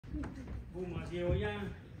Bumasio-nya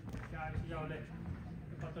jauh le.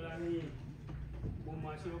 Patutlah ni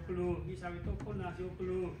bumasio perlu, bisa itu pun nasio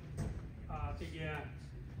perlu. Tiga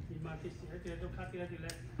lima tiga itu kati lagi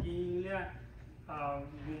le. Ini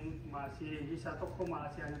masih bisa toko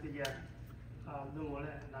masih ada tiga. Dulu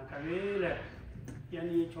le, nak kami le. Yang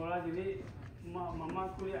ni cola jadi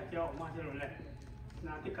mama kuliah jauh masih le.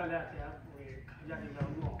 Nanti kalau ada kerja di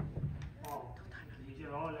dalam oh, jadi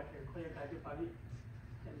lo le kau yang kerja pagi.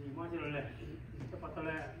 Jadi macam le,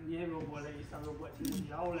 sepatutnya ni lo boleh isap lo buat sini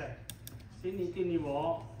jauh le. Sini ni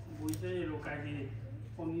bo, buat lo kerja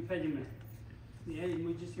poni pejme. Ni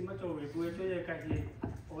mesti semua coba buat je kerja.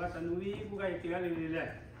 Orang tanui bukan tinggal di le.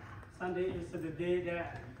 Sunday is the day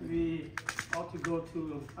that we ought to go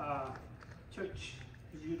to church.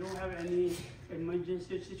 If you don't have any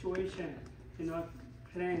emergency situation,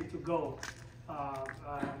 plan to go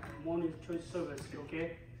morning church service,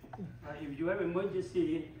 okay? If you have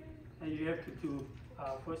emergency, then you have to do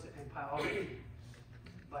first and priority.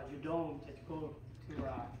 But you don't just go to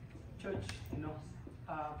church,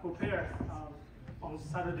 prepare on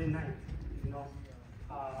Saturday night,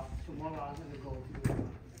 tomorrow I'm going to go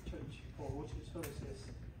to church for worship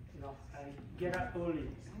services, I get up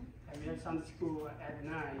early. And we have Sunday school at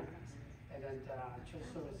 9, and then church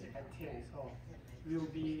service at 10. So we'll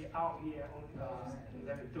be out here on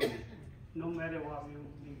 11:30. No matter what,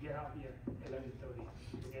 we get out here at 11:30.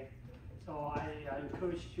 Okay. So I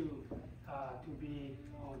encourage you to be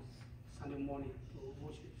on Sunday morning to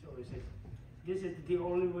worship services. This is the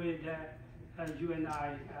only way that you and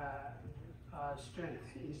I strength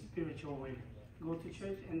in spiritual way. Go to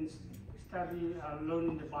church and study,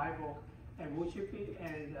 learning the Bible. And worshiping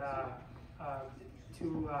and to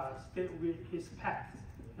stay with His path,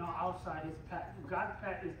 not outside His path. God's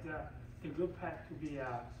path is the good path to be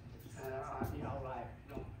in our life.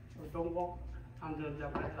 So don't walk under the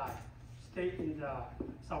red light. Stay in the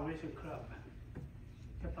salvation club.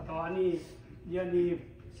 Kepada ni, dia ni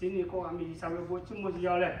sini kau ambil sampai buat semua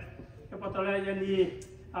dia le. Kepada dia ni,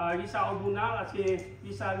 isa obuna lah si,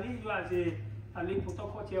 isa li juga si, li putok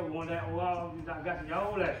kau cia boleh orang dah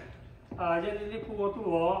jauh le. Jadi lipu waktu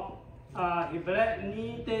Hebrew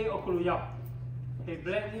ni te okulu ya,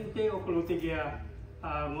 Hebrew ni te okulu tiga,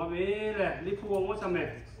 mungkin lipu orang sama,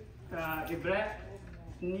 Hebrew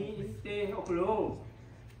ni te okulu,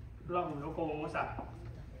 lalu lokong masa.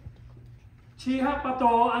 Ciha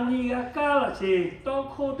pato ani akal si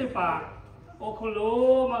toko tepa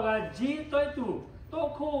okulu magaji tu itu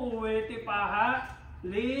toko we tepa ha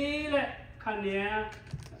lile kania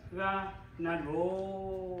ga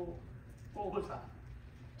nado.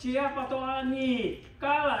 Cia patoani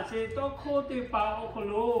kala se toko te pa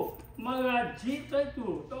okolo maga jito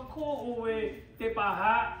itu toko uwe te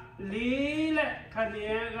paha lile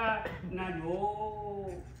kaniega nado.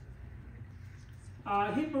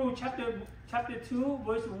 Hebrew chapter 2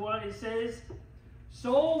 verse 1 it says,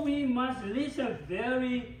 so we must listen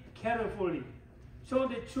very carefully, so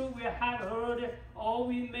the truth we have heard, or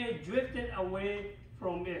we may drift away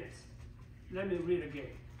from it. Let me read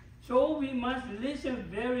again. So we must listen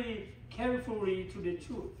very carefully to the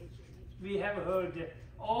truth we have heard,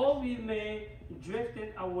 or we may drift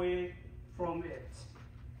away from it.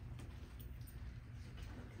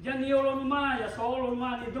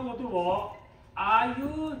 Are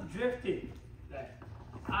you drifting?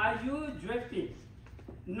 Are you drifting?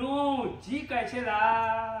 No, jika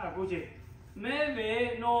chela kuche.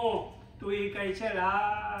 Maybe no, tui kai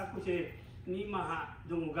chela kuche. Ni maha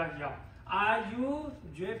dungaja. Are you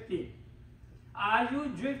drifting? Are you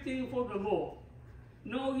drifting for the Lord?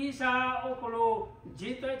 No, isa okolo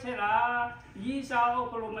jita chela, isa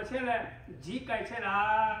okolo machela, jika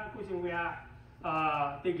chela, kusuya,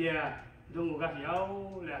 tiga dungaja,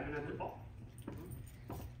 la gana tepo.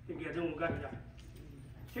 Tiga dungaja.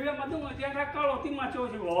 Siapa matung dia tak kalau timah jauh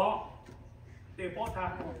siapa, tepo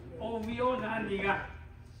tak, oh vio nanti kan.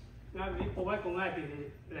 Ngaji pokoknya kau ngaji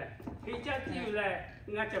le, hijau tu le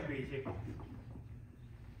ngaji biji,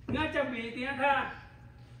 ngaji biji dia ta,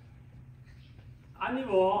 ani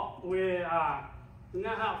wo we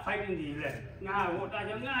ngaji fighting di le, ngaji wo dah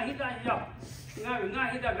jangan ngaji dah jauh,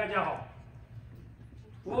 ngaji dah gajah,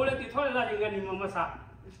 wo le kita lah jangan ni mama sah,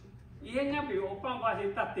 ia ngaji opang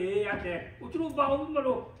pasti tak teh ada, ucuru bau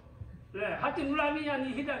malu, le hati nulami yang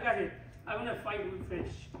ni hidup gajah, I wanna fight with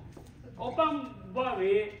fish. Opang bawa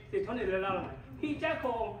di thone le lalu, hijau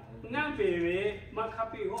kong ngan bewe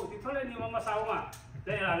makapi ho di thone ni mama sauma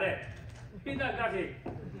le le, tidak kasih.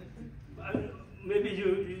 Maybe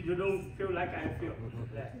you don't feel like I feel.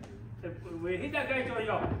 We hijau kai jo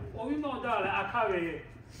yo, obi mau dah le akawe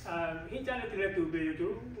hijau ni tidak tu be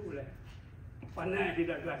tu le, pandai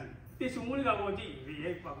tidak kasih. This only got what we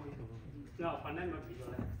have probably. No, Panama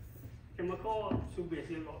people. Chemical should be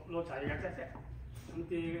low tire.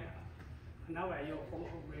 Something now I your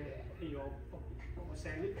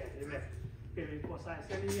semi petty. It was I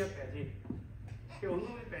semi petty. You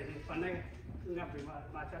only petty. Panama, nothing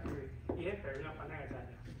much. He had very up an egg.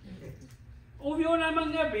 Oviona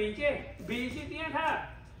Manga BC Theatre.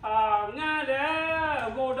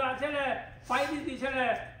 Nada, go down, fight each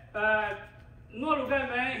other. No look at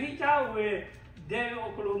me, he told me. Then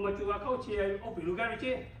Oklahoma to a coach here,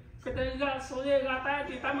 Opilugarity. Cataliga, so they got that,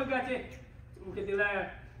 the Tamagati.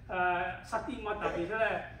 Sati Mata,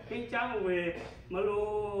 he told me,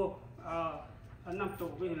 Malo, enough to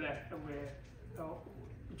win left away.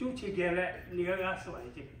 Juchi Gale, near us, or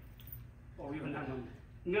even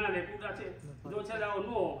None put that it. Don't tell our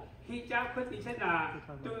no. He just put the Sena,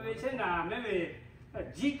 to the Sena, maybe a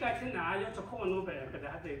Jika Sena, I just a common over, but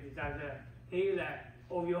I think that he like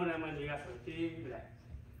Oviona Mania.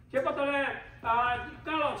 Chapatole,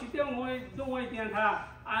 Carlo, she don't want the entire.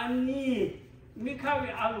 I need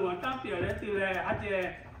Mikawi Alu and Tampio, let you have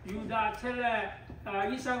Yuda Tele,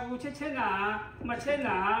 Isa Chena,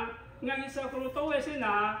 Machena, Nagisa Kuruto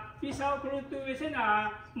Sena, Isa Kurutu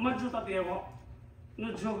Sena, Majuta Devo.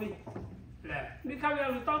 No joy.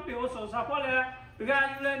 Mikawi Tampio also support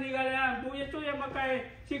Gala Nigala, Buya Makai,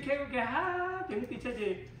 she came to ha,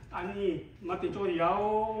 Timothy, Ani,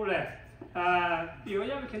 Matijoyao,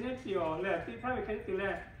 Pioya connect your left, the private connect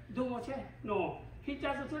left. Don't watch it. No, he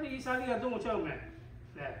just tell you, Isalia, don't tell me.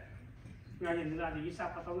 Nagan Nadi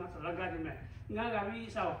Isapatona, Lagadime, Nagavi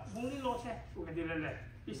Isa, only lost it, who can do it.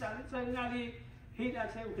 Isalia Nadi, he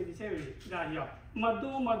does say, we can say, Dario,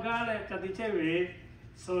 Madu Magale, Tatichevi,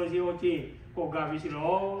 so you team, or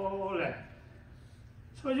Gavisilo.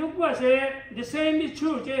 So you could say the same is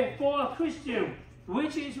true for a Christian,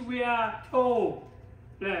 which is we are told.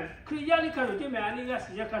 Kriyalikadu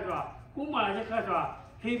Timanigas Yakadra, Kuma Yakadra,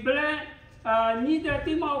 he bled neither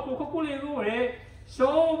Timao Kokuli,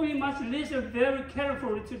 so we must listen very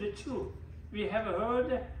carefully to the truth. We have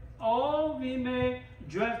heard, or we may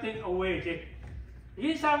drift it away.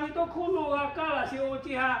 Isabito Kuno Kala,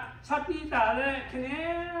 Siotia, Satita,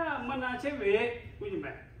 Kene, Manacheve, with me.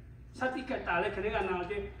 Satikatale, Kanana,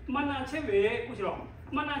 Manacheve, Kushro,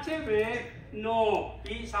 Manacheve, no,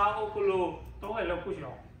 Isa Okulo.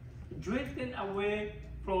 Drifting away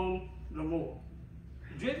from the Lord,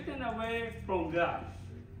 drifting away from God.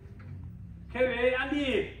 Okay, and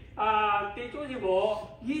they told you,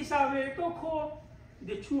 Yisawe to call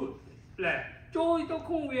the truth. Joy to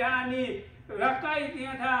come we are Rakai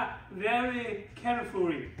theatre very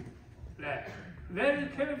carefully. Very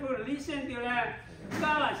carefully listen to that.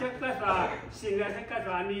 Kala Shakata, Singa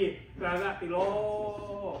Sekatani,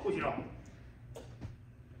 Ragatilo, Kushiro.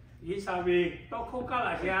 Yisawi, Toko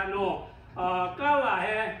Kala Hiano, Kala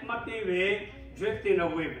Matiwe, drifting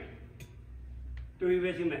away. To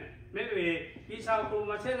investment. Maybe Isaku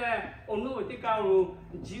Masela, or no Tikaru,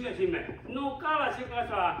 Jivasim. No Kala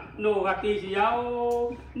Sekata, no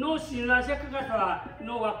Gatisiao, no Sina Sekata,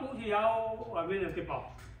 no Akusiao, or Venetipo.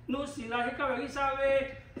 No Sina Sekata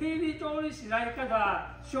Isawe, Tili Tori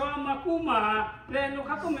Sinakata, Shoa Makuma, then no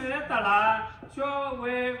Kakumeletala, Shoa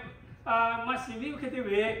Wave. Massive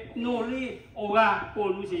Katiwe, Noli, Oga,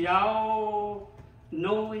 Polusiao,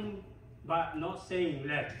 knowing but not saying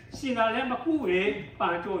that. Sinalemakuwe,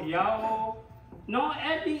 Pancho Yao, not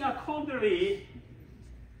adding accordingly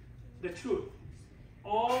the truth,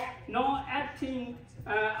 or not acting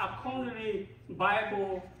accordingly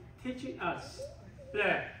Bible teaching us.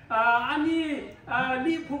 Ani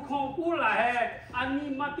Lipu Kula, Ani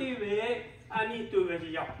Mative, Ani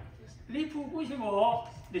Tuveya. Lipu Kushimo.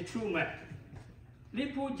 The true man.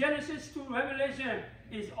 Lipu Genesis to Revelation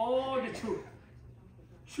is all the truth.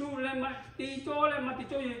 True lemma, the toilet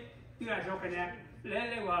matitoy, you are talking at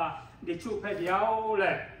Lelewa, the true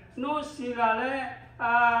pediole. No silale,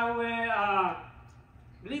 where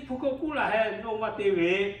Lipu Kula had no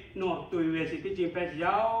mative, no to university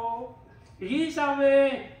pediao.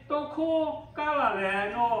 Yisawe, Toko,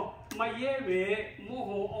 Kalale, no, Mayeve,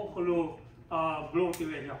 Moho Okulu, blow to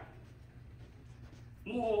it.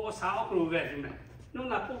 More Sao Regimen. No,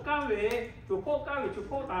 not Pokawe, to Pokawe, to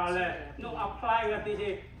Potale, no apply that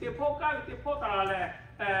the Pokawe, the Potale,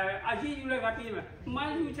 I see you like a team.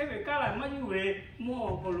 Maju Chevy Kala, Maju,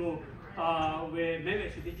 more Holo, where maybe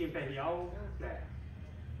she did pay out.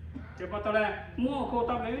 The Potale, more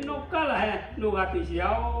Kota, no Kala, no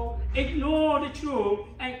Gatisiao. Ignore the truth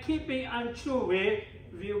and keeping untrue way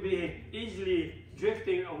will be easily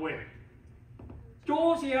drifting away.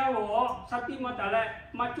 Josia or Sati Matale,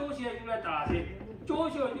 Majosia Ulata, 做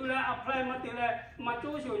小就来 apply 嘛的来，嘛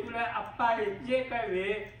做小就来 apply 这个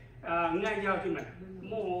为硬要去嘛，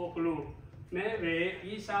莫个路，没为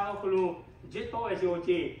以上个路，这多的小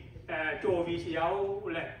钱做为是要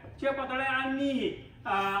来，这不得来安尼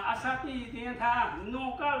阿萨蒂点他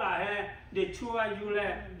弄个来，的出来就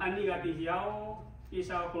来安尼个的要，以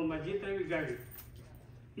上个嘛这多个。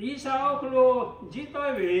以上个路这多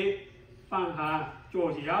为放下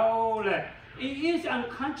做是要来。It is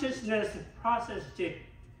unconsciousness process 啫。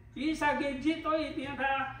以上嘅知道一點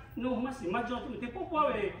他，侬乜事乜做都得不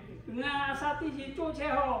過嘅。我沙啲是做車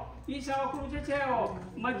好，以上個做車好，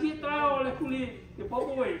乜知道我嚟顧慮嘅不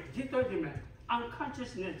過嘅，知道點咩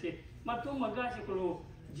 ？unconsciousness 啫，乜都乜嘅是個路，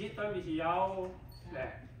知道嘅是有嚟。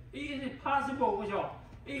It is possible 嗰種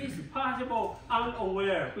 ，it is possible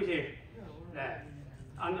unaware 嗰隻嚟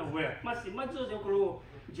 ，unaware 乜事乜做就個路，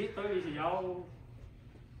知道嘅是有。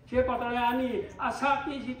这把它安尼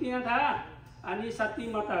sakti是点他，安尼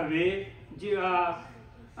sakti mata we， 就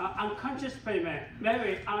unconscious payment，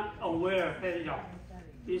 very unaware 这种，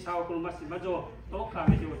ဒီsao cũng mất mất rồi， 都看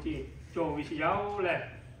没有钱，做为是要嘞。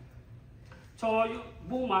所以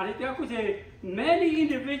不嘛的，这个是 many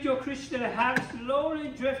individual Christians have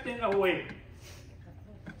slowly drifted away。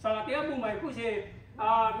所以这个不嘛就是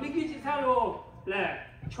你记住他咯嘞，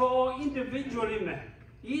做 individually 嘛，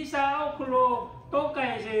以上个咯。都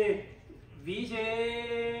该是为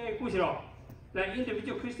些故事咯，来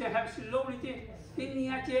individual Christian have slowly 今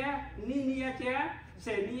年这，明年这，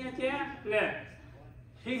三年这，来，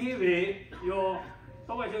希为有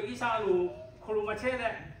都会说以上路，可能嘛车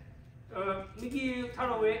嘞，你去他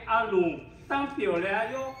路为阿路当表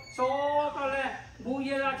嘞，有说到嘞，每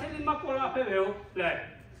夜啦，车你嘛过啦，朋友来，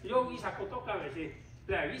有以上个都该为是，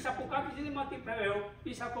来，以上不该就是你嘛的朋友，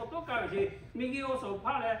以上个都该为是，明天我说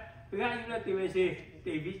怕嘞。Dengan ini TVC,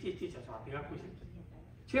 TVC cakap dia aku sih.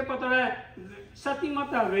 Siapa tahu lah, satu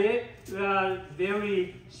mata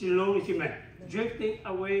very slowly sih drifting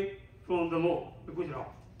away from the Lord. Begitu lah.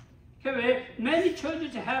 Kau many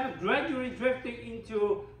churches have gradually drifted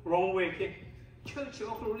into wrong way. Church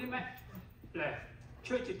aku ni lah,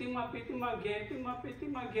 church timah ge.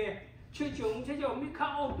 Church orang cakap, mika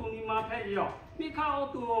auto ni mana je? Mika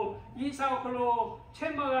auto, isau kalau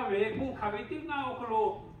cemara we, buka we timah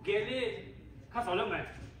kalau Gele, kasar lắm mày,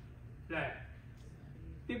 này,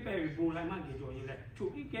 tiếp về bù lại mang gì rồi như này,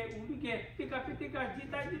 chụp đi cái, tika,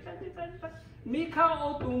 jita, mi khao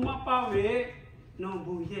ô tô mà bao về, nó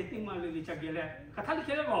bù gì thì mà lấy chắc gele, cả thằng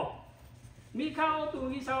kia đó, mi khao ô tô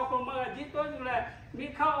như sao còn mà jita như này, mi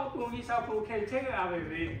khao ô tô như sao còn khen chơi à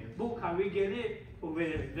về, bù khao về gele,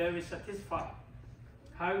 về very satisfied,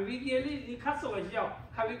 khao về gele ni khát rồi chứ,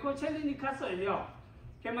 khao về cô chơi ni khát rồi chứ.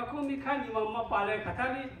 Cái mà không biết khai nhưng mà bà lại cả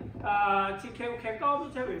thằng chỉ khéo cao đó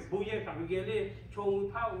chứ về bùi cái cái này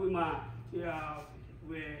trông thao với mà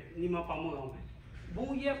về nhưng mà bà mua không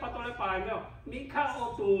bùi bắt đầu lại bà nhau mình khai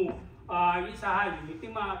ô tô ý sao hay mình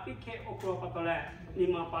tìm mà cái khéo ô tô bắt đầu lại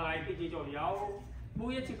nhưng mà bà lại cái gì cho nhau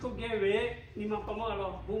bùi chỉ có ghé về nhưng mà bà mua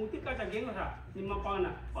rồi bùi tất cả ghé rồi nhưng mà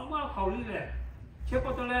bà mua khẩu lý này chứ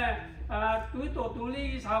bắt đầu lại túi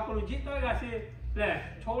lý sao còn chỉ tới là gì này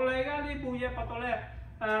cho lại cái lý bùi bắt đầu lại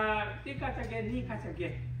tika chage ni ka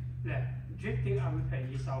chage le drifting away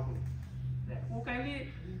from his soul le ukali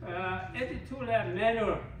attitude le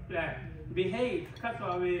manner le behave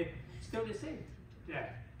kaswa we still the same le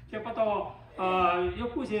chepato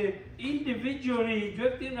yoku se individually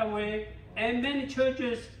drifting away and many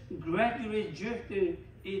churches gradually drifting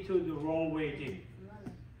into the wrong way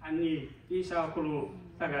ani isa kulu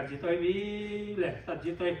taga jitoi bi le ta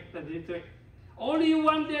jitoi Only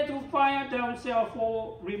one day to find themselves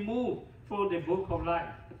removed from the book of life.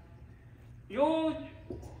 Yo,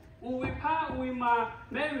 we ma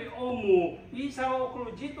Mary Omu, Isao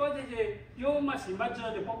Krujito, yo must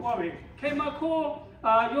imagine the Pokori. Kemako,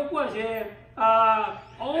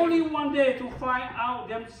 only one day to find out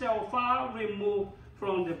themselves far removed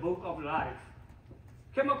from the book of life.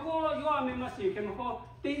 Kemako, you are Mimasi, Kemako,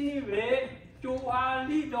 Tiniwe, Joa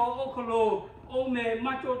Lido Okolo. Ôm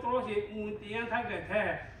mắt cho tôi thì tiếng thái cái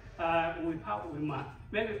thế uy phá uy mà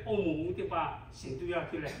mấy cái ôm mồm thì bà xin tôi ra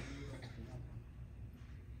cái này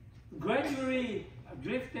gradually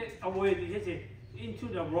drifted away this into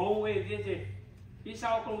the wrong way this vì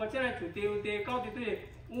sao còn mà cái này chủ tiêu cao thì tôi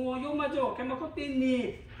dùng mà cho cái mà có tin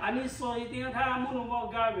nhỉ anh soi tiếng thái muốn nó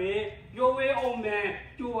gặp về vô về ôm mẹ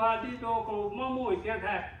chú à đi đâu còn mà mua tiếng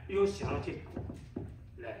thái vô想去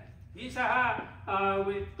来vì sao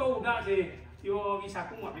về đâu ra thì yo visa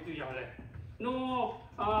cũng mà bị tụi giàu này, nó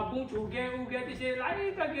bung chủ ghé thì sẽ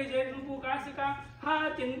lấy cái ghé nó bung cái gì cả, ha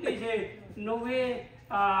chân thì sẽ nó về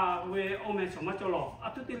về ông mẹ sống cho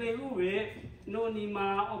lo, tụi tụi lấy về no ni ma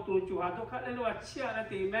auto chu ha to kha le lo chia la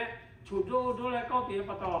ti me chu do le ko ti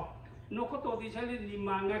pa to no ko to ti chali ni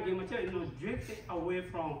ma nga ge ma che no drift away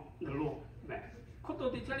from the law me ko to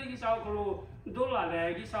ti chali gi sa ko lo do la le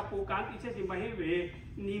gi sa po kan ti che si ma he we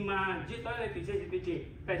ni ma ji to le ti che si ti chi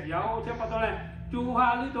pe yao che pa to le chu ha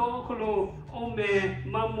li do ko lo o me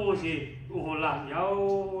ma mo si o la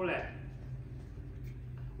yao le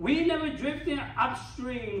we never drifted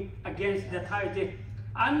upstream against the tide.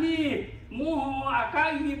 Ani muho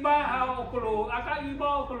akai ba ha okolo akai ba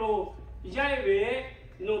okolo jaiwe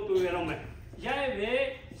no tu erome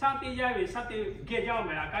jaiwe santi jaiwe santi ge jao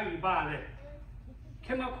me akai ba le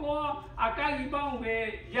kema ko akai ba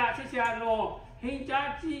we ya chi sia no hin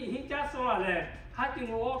cha so la le ha ti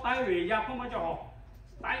ngo tai we ya pho ma jo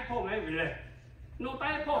tai pho me we le no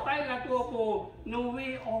tai pho tai la tu ko no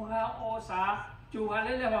we o ga o sa chu ha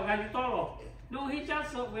le ho ga to lo no he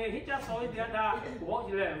just so the other what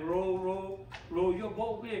you like row your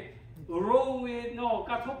boat with row with no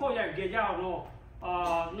ka tho po ya ge ja no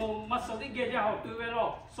no ma so di ge ja ho tu ve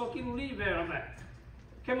lo so ki lu li ve lo me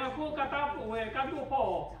ke ma ko ka ta po we ka tu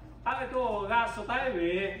po ta to ga so ta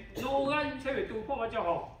ve no ga che ve tu po ma jo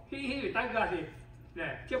ho hi ta ga si le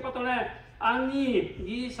che pa to le ani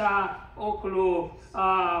ni sa o klo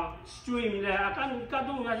stream le akan ka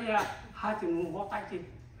tu ya ya ha ti mu ho ta chi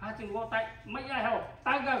ha ti ho tai mai ya ho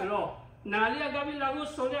ta ga lo na li ga bi la lu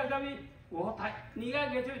so le ga bi ho tai ni ga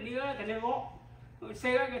ge chu ni ga ke ne ho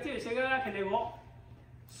se ga ge chu se ga ke ne ho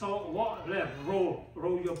so what le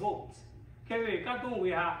row your boat ke we ka tu we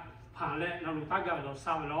ha phan le na lu ta ga lo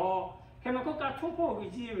sa lo ke ma ko ka thu po gi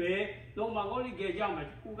ji we lo ma go li ge ja ma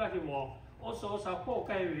ku ga si wo o so sa po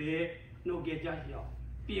kai we no ge ja yo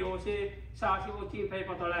pi o se sa si o ti pe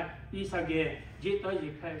pa to le i sa ge ji to ji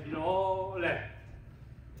kai lo le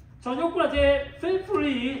so you could say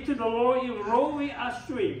faithfully to the Lord in rowing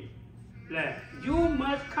astray. You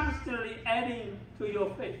must constantly adding to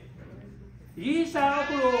your faith. Yi sa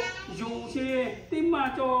ko yu se ti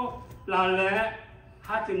ma cho la le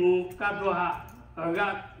ha ti mu ka do ha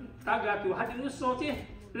ga ta ga tu ha ti mu so ti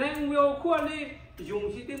len yo ko li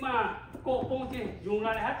yu si ti ma ko pong ti yu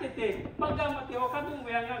la ha ti te ma ga ma ti o ka tu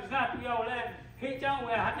we ga tu yo le he chang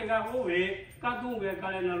we ha ti ga ho we ka tu we ka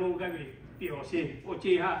le na lo ga bi 表现，我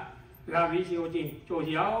记下，那微信我记做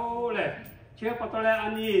了嘞，这不到了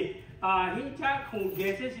安尼现在空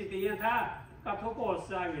间这是点样他，他透过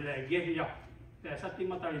是原来也是要，但是点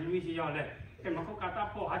么到微信要嘞，他们个家他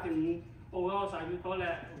破还是我要啥就到了，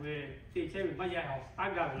为这些乜嘢好大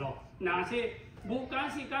家咯，那些不干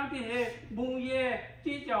是干的些，不也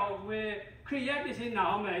这叫为 create 这些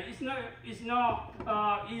难嘛 ，it's not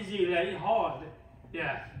easy 嘞 ，it's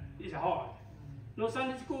hard，yeah，it's hard。 No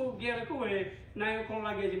Sunday school gera ko na yo kong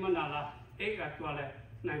lagi di Manila actual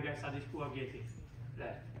na ga Sunday school geti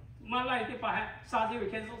le malai ti pa sa di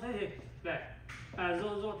weekend so se le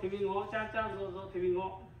zo TV ngo cha zo TV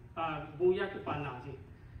ngo bu ya ti pa na si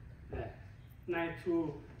le 9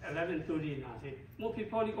 to 11:30 na si mo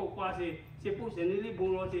people ni ko kwa si pu se ni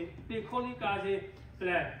bu lo si ni ko ni ka si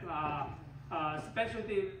le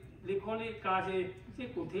specialty ni ko ni ka si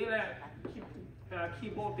ku thi le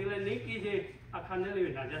keyboard ti le ni ki si akan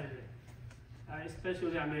le na ja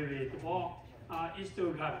especially America to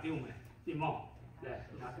Easter ga tiu me ni mo le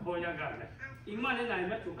na to ya ga le ima le na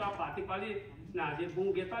me tu ka pa ti pa li na je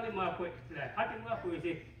bung ge ta le ma phwe le ha ti ma phwe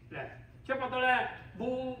si le che pa to le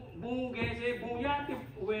bung ge se bung ya ti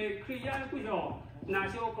we kriya ku yo na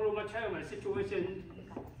se o ko ma che me situation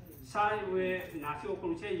sai we na se o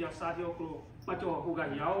ko che ya sa se o ko ma cho ku ga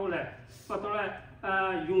yao le pa to le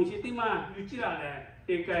yung si ti ma yu chi la le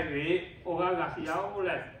e kai we o ga si yao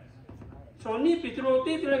le so ni pitro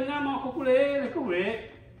ti le nga ma ko le ko we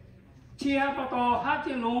chia pa to ha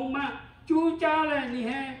chi long ma chu cha le ni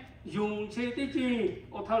he yung che ti chi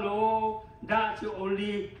o tha lo da chi o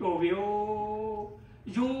li ko we o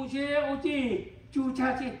yung che o chi chu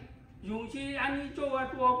cha chi yung chi ani cho wa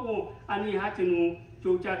to ko ani ha chi nu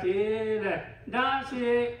chu cha chi le da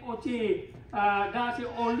che o chi da chi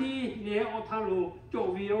o li ne o tha lo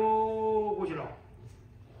cho we o ko chi lo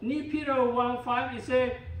ni Peter 1:5 it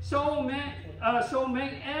say so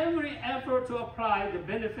make every effort to apply the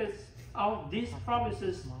benefits of these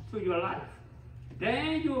promises to your life.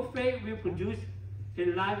 Then your faith will produce a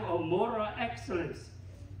life of moral excellence.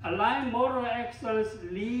 A life of moral excellence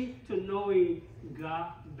leads to knowing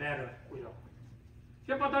God better.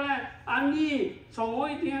 这不得了，安尼从我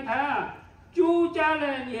一天他，主家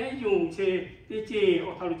嘞你还用车的车，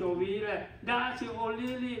我头路做位嘞，但是我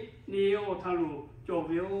哩你我头路做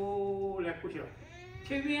位来不行。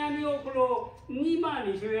 这边你有个咯，你嘛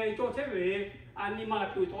你是做这位，你嘛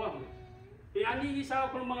对多嘛？你啥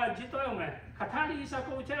个嘛知道没？卡塔里萨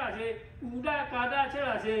古切拉些，乌达嘎达切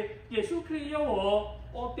拉些，耶稣基督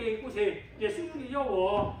我对古些，耶稣基督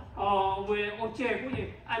为我借古些，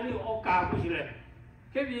安尼我教古些嘞。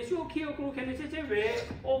佢耶稣基督肯定些为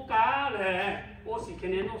我教嘞，我是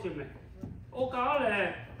肯定弄些咩？我教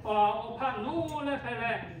嘞，我怕弄嘞拍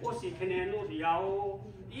嘞，我是肯定弄是要。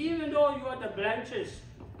Even though you are the branches，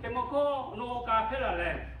 佢冇講弄教拍啦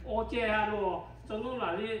嘞，我借下咯，就弄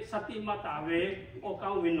嗱啲實地乜大位，我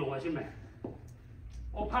教運動係先咩？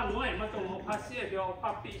我怕弄係乜東，我怕寫條，我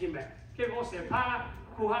怕筆先咩？佢我成怕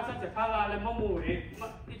庫下身就怕啦，你冇冇位，乜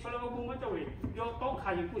你出嚟我冇乜做位，要多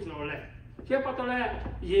開一故事落嚟。佢不到咧，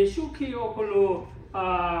耶穌基督嗰度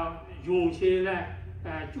用些咧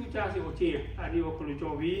主家是我知，你我嗰度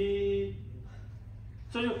做位，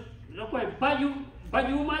所以如果but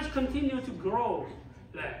you must continue to grow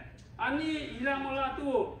咧，ani ilang wala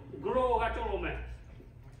tu grow 嘅做咩？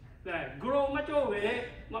咧 grow 乜做位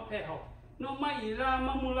乜配合？no 乜ilang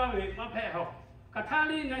乜冇啦位乜配合？卡塔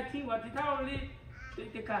里那聽話，睇到你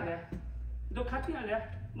睇咧，都卡聽咧，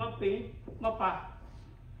乜變乜白。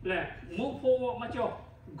move forward 乜做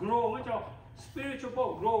grow 乜做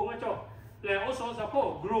spiritual grow 乜做我所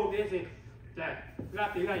support grow 啲先拉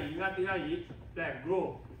啲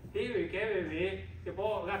grow 啲位幾位嘅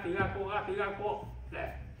波拉啲波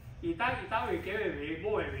而家位幾位冇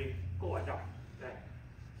位高啊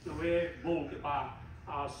就會冇嘅把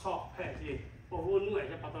soft pad 先我揾嚟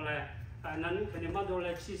就拍到咧嗱佢哋乜到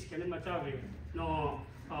咧黐佢哋乜走位no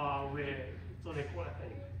會做嚟過嚟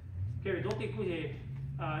佢哋多啲嗰啲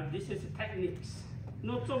this is techniques.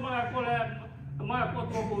 No, so mga ko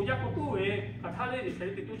to ko ya ko tu kathale ni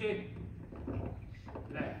seri tu je.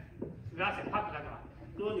 Le, ga se phat la ka.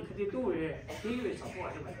 No ni khati tu ti we sa ko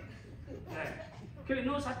a je. Le, ke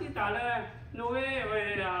no sati ta le no we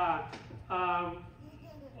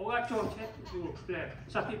oga cho che tu le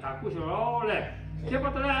sati ta ku so le. Ke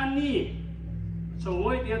pa ta la ni. So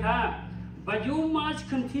we dia tha, but you must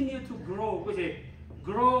continue to grow ko je.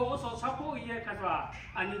 Grow also support ye katwa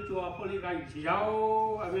ani chua poliga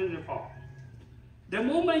yao amen for. The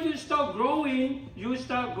moment you start growing, you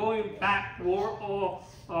start going backward or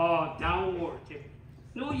downward.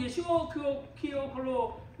 No yesu kyo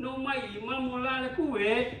klo no mai mamula le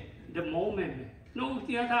kuwe the moment. No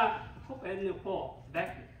tia ta hop and for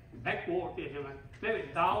backward maybe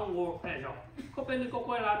downward pressure. Hop and ko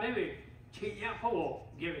la maybe chi ya ho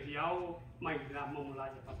give it yao mai la mamula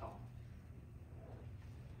ya pa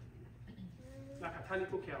là cả thằng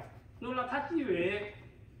cô kéo, nó là thắt gì vậy,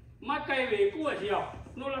 mà cái về cua gì à,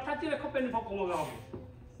 nó là thắt gì là không bên phòng công nghiệp,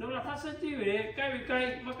 nó là thắt gì vậy, cái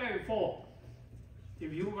mà cái về fall.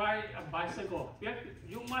 If you ride a bicycle,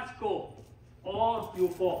 you must go or you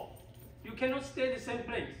fall. You cannot stay the same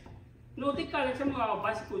place. Nó thích cái xem mà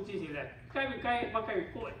bicycle gì vậy, cái mà cái về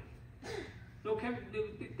cua, nó cái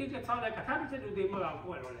thích cái sao này cả thằng sẽ được điểm mà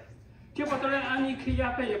cua rồi. Chứ bắt đầu là anh ấy khi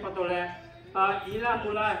ra phải bắt đầu là ilang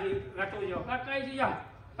mula gato yo kakai siya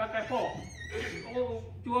kakai po o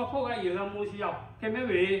chua po ga ilang mu siya ke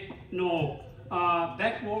maybe no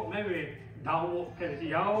backward maybe downward ke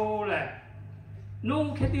siya le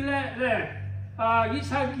no ke ti le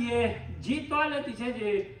isa ki ji to le ti che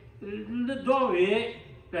je do we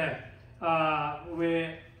le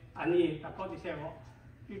we ani ta ko ti se mo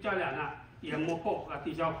yu cha la na ye mo po ga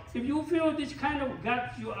ti sao if you feel this kind of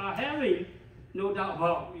gut you are having no doubt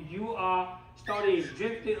about you are starting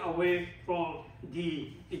drifting away from the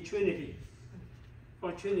Trinity.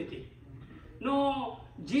 For Trinity. No,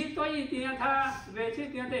 G2 tiếng tha về chế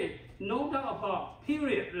tiếng thế, no doubt about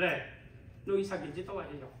period lệ. No isa cái G2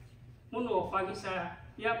 hay sao? Muốn nói phải cái sao,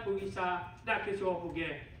 ya phụ cái sao, đã cái số phụ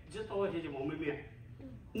cái G2 hay sao mà mình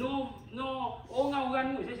no, ông ngao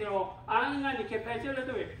gan người sẽ sao? Anh ngay cái phải chơi là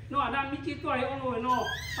thôi. No, anh mình G2 hay ông nói no,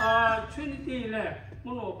 Trinity lệ.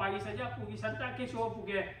 Muốn nói phải cái sao, ya phụ cái sao, đã cái số phụ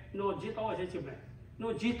cái no G2 hay sao mà? No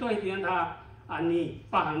G2 tiếng tha ani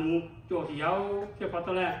pahanu cho hiao ke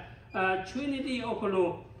patole Trinity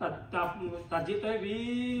okolo ta G2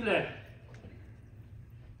 vi le.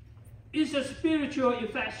 It's a spiritual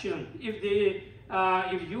infection if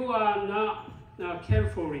you are not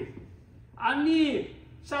carefully. Ani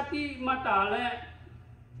sati mata le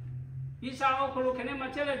isa okolo kene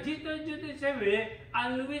machele G2 sewe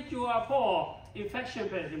and which you are for infection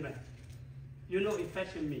person. You know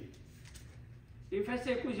infection mean.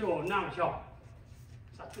 Infection cũng có nào sao?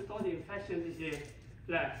 Sao chúng tôi infection thì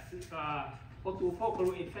là có tụ phổ của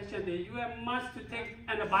infection thì you must to take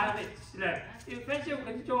antibiotics là infection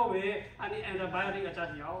cái chỗ về anh antibiotic ở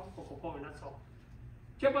trong nhau có nó sao?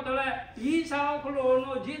 Chứ bắt đầu là ý sao có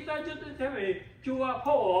nó chỉ ta chút thế về chua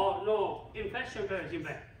phổ nó infection về gì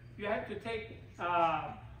vậy? You have to take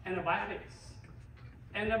antibiotics.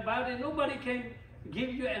 Antibiotic, nobody can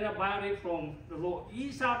give you antibiotic from the Lord.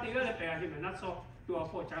 Isa tiga le pay him, not so you are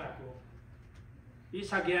for chala ko.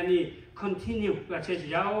 Isa gani continue to change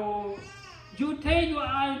yao. You take your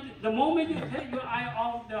eye, the moment you take your eye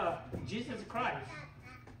off the Jesus Christ.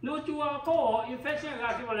 No, you are called infection.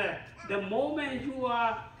 The moment you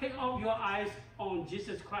are take off your eyes on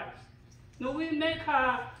Jesus Christ. No, we make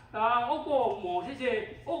her oko mo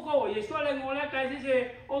sise oko Yesu le ngole kai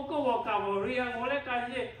sise oko wo Calvaria ngole kai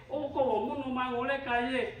sise oko wo munuma ngole kai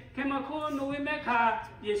sise kemako no we make her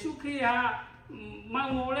Yesu Kriya ma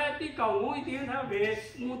ngole ti kau ngoi ti tha ve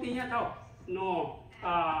mu ti nya thau no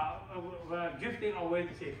drifting away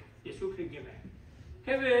sise Yesu Kriya give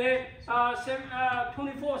Keve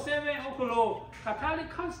 24/7 okolo Catholic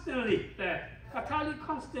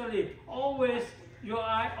constantly always your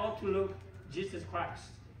eye ought to look Jesus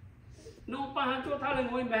Christ. No pahancho thaling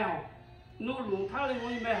ngoi meho, no lung thaling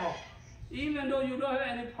ngoi meho. Even though you don't have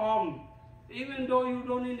any problem, even though you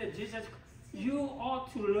don't need Jesus, you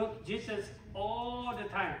ought to look Jesus all the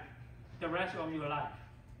time, the rest of your life.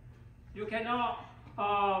 You cannot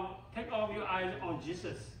take off your eyes on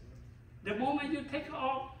Jesus. The moment you take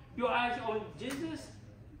off your eyes on Jesus,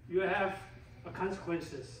 you have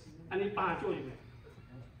consequences. And it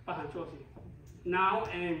now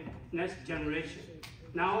and next generation,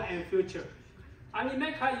 now and future. And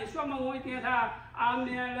make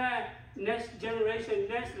next generation,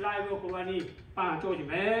 next life of Wani,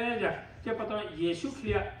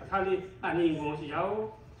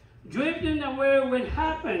 drifting away will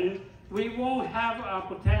happen, we won't have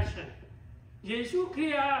protection. Yesu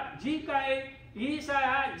Kriya jikai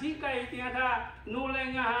Isaya jikai tiada no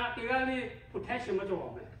lenga tigali protection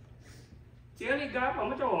majo. Tigali gap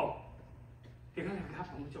majo. Tigali gap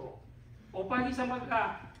majo. Opagi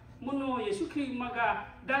samaga muno Yesu Kriya maga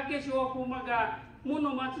dake shoku maga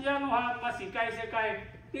muno matiano ha masikai sekai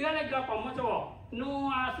tigali gap majo. No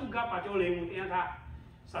asu gap majo lemu tiada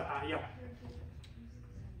sataya.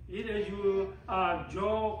 Either you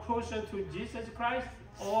draw closer to Jesus Christ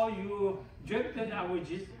or you drifted away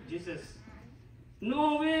Jesus.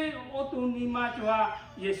 No way otunima chwa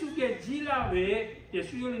Yesu ke jila we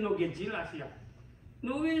Yesu yoli no ke jila sia.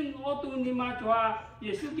 No way otunima chwa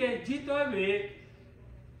Yesu ke jito we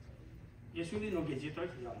Yesu yoli no ke jito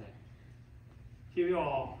sia le. Here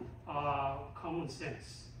your common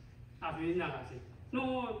sense. Afi na kasi.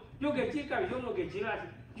 No yo ke jika yo no ke jila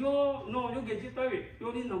yo no yo ke jito we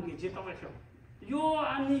yoli no ke jito we sia. Yo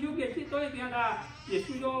ani yo ke jito we tiada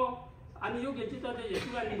Yesu yo ani yo ke jito de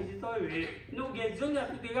Yesu ani jito we no ke zonga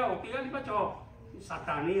tu tiga lipa cho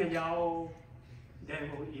satani yao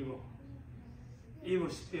devil evil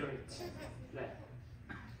spirit le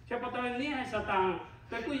chapata ni hai satan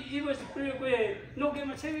ke kui evil spirit ko no ke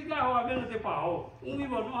ma chewi ka ho aben te pa ho umi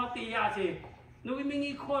bo no ha ti ya che no mi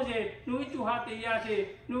mingi kho che no chu ha ti ya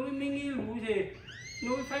che no mi mingi lu che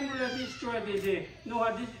no family destroy de no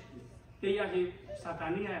ha ti ya che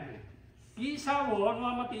satani hai me Isa wo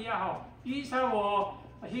no ma ti ya ho Isa wo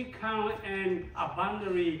he come and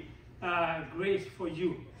abundantly grace for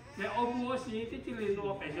you. The almost literally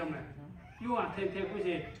no special man. You are tempted with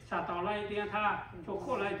it. Satan like the attack, so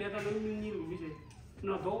call like the other with it.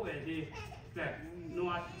 Not over the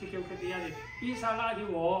no chicken for the other. Isa like the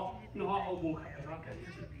war, no obu.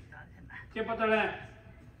 Chepatala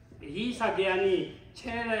Isa Giani,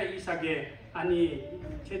 Chere Isage, Ani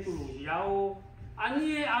Chetu Yao,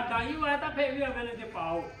 Ani Adayu at a pay we are very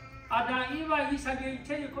power. Ada iwa isage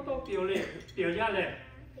che koto piole piole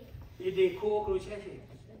ide ko ko che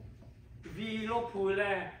vi lo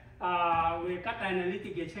pule we kata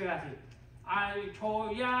analytic che ga si ai cho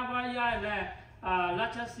ya ba ya le la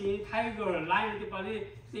cha si tiger lion ti pali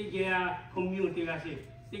ti ge community ga si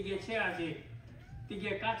ti ge che ga si ti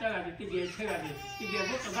ge ka cha ga si ti ge che ga si ti ge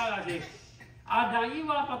bo ta ga si ada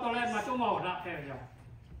iwa pa to le ma to ma da phe yo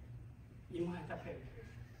ima ta phe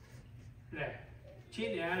le Chi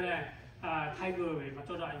le tiger we ma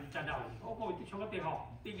cho da cha da o ko ti chong te ho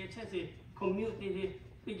ti ge che si community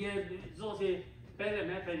ti ge zo si pe le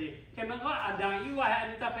me pe di ke ma ko ada iwa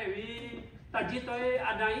ha ta pe wi ta ji to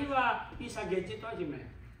ada iwa isa ge ji to ji me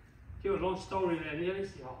ki long story le ni le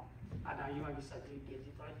si ho ada iwa isa ge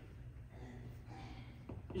ji to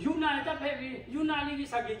yuna ta pe wi yuna li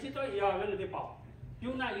isa ge ji to ya we le de pa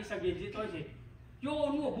yuna isa ge ji to ji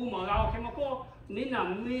yo nu bu ma ga ke ma ko ni na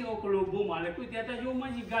mi o ko lo bu ma le ku te ta yo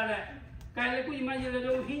ma ji ga le kai le ku ma ji le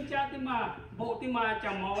do hin cha ti ma bo ti ma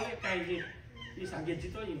cha ma le kai ji isa ge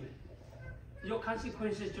ji to ji me yo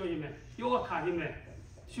consequences cho ji me yo ka ji me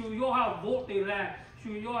su yo ha bo ti le su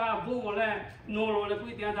yo ha bo mo le no lo le ku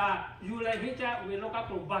te ta yu le hin cha we lo ka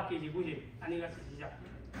ko ba ki ji bu ji ani ga si ja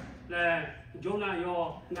来就那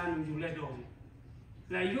要俺就来着。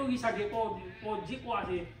来有一啥个我几挂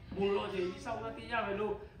是不落是，一啥个底下的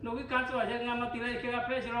路，那个干做些俺们地来给他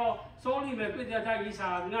拍起了，手里面规定他一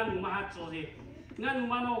啥俺们做的，俺们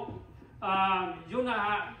喏就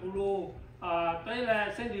那葫芦对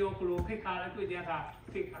了，身体有葫芦配卡来规定他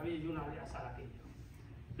配卡的就那里啥个。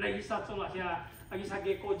来一啥做那些一啥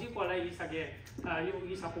个过几挂来一啥个有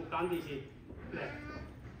一啥不干的是，来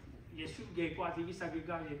也是给挂是一啥个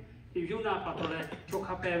干的。有那把头嘞，就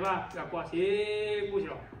卡白吧，要挂些不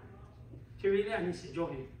晓，就为了你是做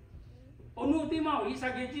的。我努地嘛，一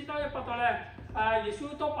啥个知道要把头嘞，也是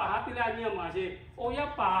多把下的啦，你嘛是，我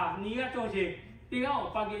要把你要做些，第二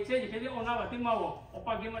我把给这些我那把地嘛我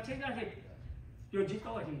把给嘛这个是，有知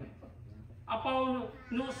道的是没？包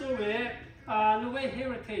no所谓no way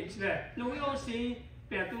heritage 嘞，no way 我是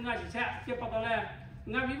别东啊是啥，这把头嘞，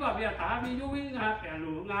俺比话别打比有为俺别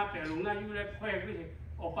路俺有来快个的。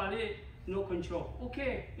Opale, no control.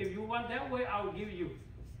 Okay, if you want that way, I'll give you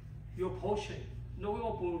your portion. No way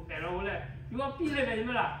open pero le. You are pile le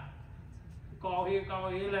mala. Cao hi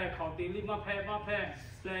le khao ti li ma phe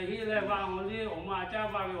le hi le wa ngo li o ma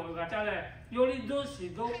cha wa yo ga cha le. Yo li do si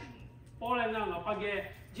do po le na pa ge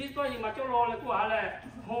ji to yi ma cho lo le ku ha le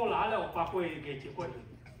ho la le o pa ko ge ji ko.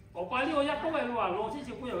 O pa li o ya ko we lo lo si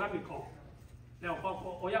si ku yo ga mi ko. Le o pa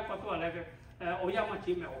o ya ko to le我要么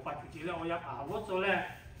去买，我把自己了，我要把我做嘞，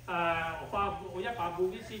我要把部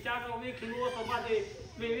分时间我为看我什么的，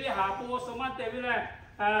为下播什么的为嘞，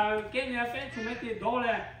给人分出来的多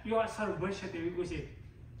嘞，要celebration的一个是，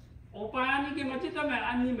我把你给么知道没？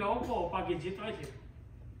安尼没我我把给知道一些，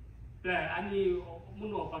对，安尼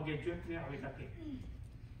我把给决定会咋的，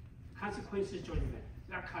看是昆士做的没？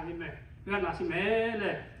那看的没？那那是没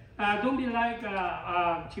嘞，don't be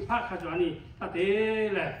like 去拍看着你，他得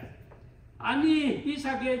嘞。Ani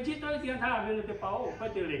isa ke jito dia tha ben te pao pa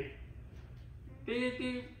te le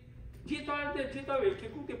te jito we ke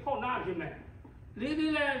ku te pho na ji me le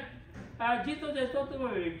le jito de to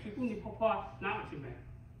we ke ku ni pho pho na ji me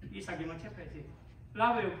isa ke ma che pe ji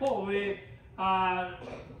la we pho we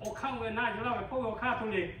o khang we na ji la we pho we kha to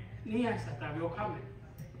le ni ya sa ta we o kha me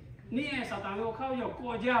ni ya sa ta we o kha yo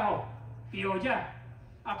ko ja ho pio ja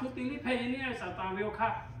a tu ti li pe ni ya sa ta we o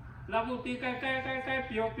kha là một tí cái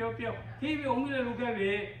biểu khi biểu như là lúc cái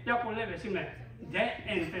về要过来về xem này để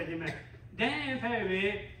em phải xem này để em phải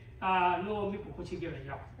về nó mới có chi cái vậy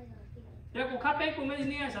ya có khác bé của mình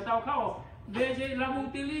nè sao tao khao về cái là một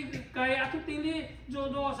tí li cái atu tí li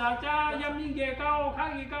do sao cha yam những cái cao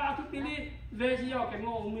khác cái atu tí li về cái cái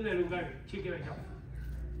nó mới là lúc cái chi cái vậy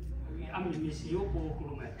anh mình sử dụng bộ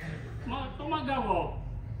của mình mà tôi mà gặp vào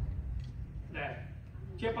đấy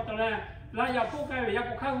chế bắt đầu là ya ko ka ya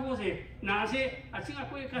ko kha wo se na se a singa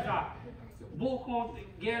ko ka sa bo ko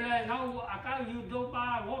gele na wo aka you do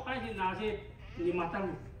pa wo ta ji na se ni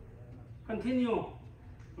matalu continue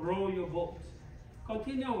row your boat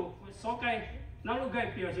continue so kai na lu gai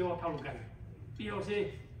pio se wo tha lu gai pio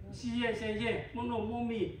se si ye mo no mo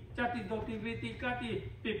mi cha ti do ti vi ti ka ti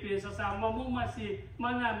pe sa ma mo ma si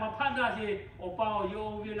ma na ma pha da se o pa o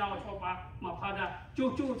yo vi na o so pa ma pha da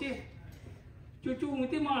chu ji chú người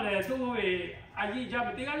ta mà là chúng tôi ai đi ra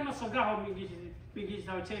mà tiếng Anh mà sờ gà họ mình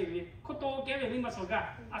sao chơi đi, có to cái này mà sờ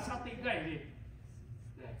gà, sao tiếng cái gì,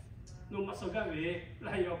 nó mà sờ gà về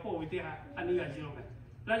là do phô với tiếng anh đi cái gì rồi,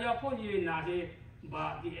 là do phô gì là gì,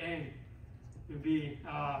 but the end will be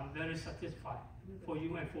very satisfied for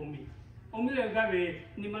you and for me. Ông biết là cái về,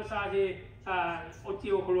 nhưng mà sao thì ở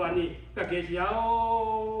chiều hôm qua này cái gì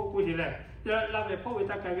áo cái gì này, là về phô với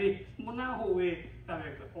ta cái gì, muốn nào hồ về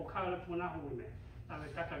về o khá là muốn nào về về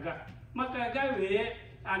ta cái gà mà cái về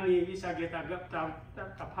anh ấy isa cái ta gấp ta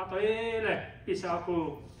phát tới này isa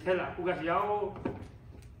cô thế là cô cái giáo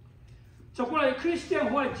so cô là Christian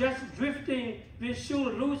who are just drifting will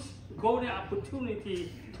soon lose golden opportunity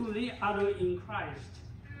to lead others in Christ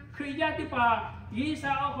khi gia tiếp à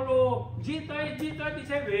isa cô jita thì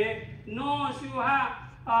sẽ về no su ha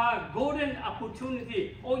golden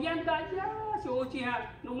opportunity o yan ta ya so chi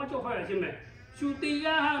ha no mà cho phải là gì vậy su ti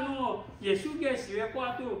ha no Yesu ke siwe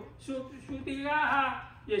kwa tu su ti ha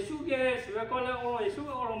Yesu ke siwe kwa la o Yesu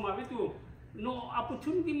o ma bi tu no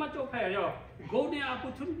opportunity ma cho phe yo golden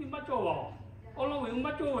opportunity ma cho wa o lo wi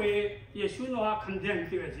ma cho we Yesu no ha condemn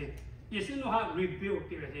ti we ji Yesu no ha rebuke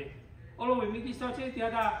ti we ji o lo wi mi ki sa che ti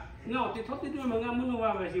da ngao ti thot ti no ma nga mu no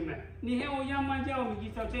wa we ji me ni he o ya ma ja o mi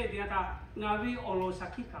ki sa che ti da nga wi o lo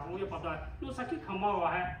sakhi ka o ya pa da no sakhi khama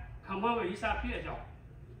wa ha khama we isa phi a jo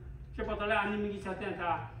che pa la ani mi ki sa ten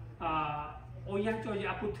ta o yang cho ye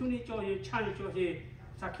opportunity cho ye chance cho ye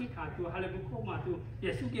sakhi kha tu hale bu ko ma tu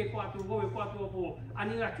Yesu ke kwa tu go kwa tu bo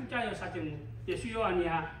ani la chu cha yo sa chen Yesu yo ani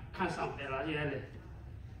ha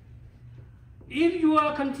If you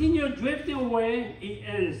are continue drifting away, it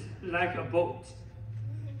ends like a boat.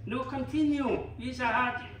 No continue. It's a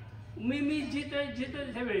hard. Mimi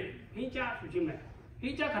jitter heavy. Hinja Jimmy.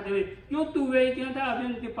 Hinja Catherine. You two way can't have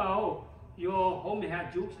any power. Your home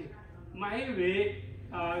had juicy. My way,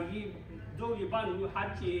 though you ban you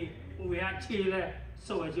had tea, we had chile,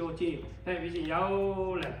 so as your tea.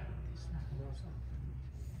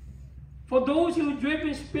 For those who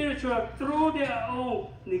driven spiritual through their own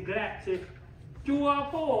neglect, you are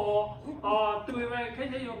poor, or to a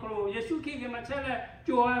case your crew, yes, you keep him a teller,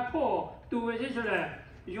 you are poor, to a teller,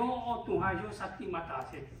 you ought to have your sati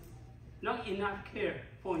matase. Not enough care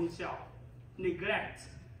for himself, neglect.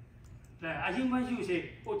 I think when you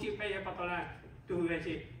say, Oti pay a patana to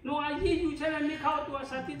say, no, I hear you telling me how to a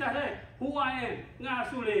satita, who I am,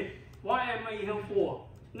 Nasule, why am I here for?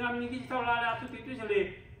 Namiki Tolala to be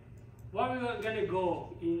usually, where we are going to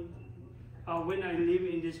go in when I live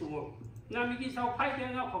in this world. Namiki saw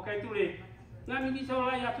fighting up for Katule, Namiki saw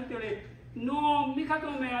Laya to tell it, no,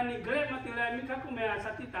 Mikakome and great Matila, Mikakome and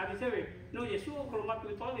Satita, no, Yesu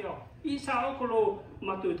Matu Tolio, Isa Okolo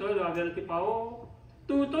Matu Tolio, and Tipao.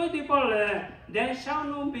 To people, there shall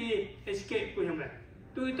not be escape for him.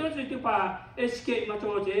 To people, escape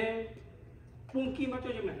Matoje, Punky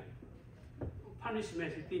Matoje,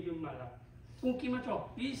 punishment, Punky Mato,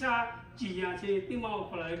 Isa, Gia, Timo,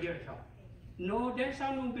 Polagia. No, there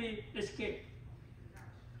shall not be escape,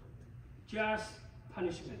 just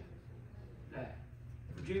punishment.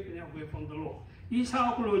 Driven away from the law.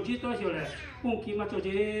 Isa, Jito, Punky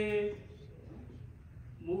Matoje,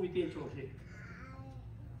 move it into it.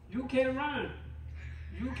 You can run,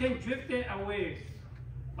 you can drift it away,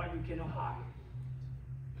 but you cannot hide.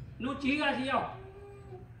 No jiga here,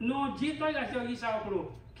 no jiga here is our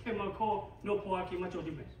crew, chemical, no poor chemical,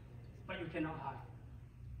 but you cannot hide.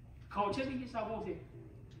 Culture is our mose,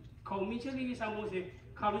 commission is our mose,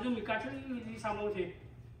 Kaluzumi Katari is our mose.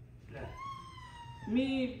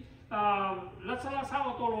 Me, Lasala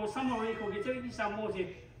Sao, summary, is our mose.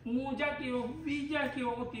 Mujakio,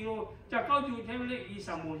 Vijakio, Otio, Jacoju, Temple is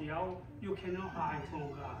a modial. You cannot hide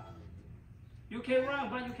from God. You can run,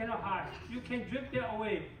 but you cannot hide. You can drift it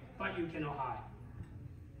away, but you cannot hide.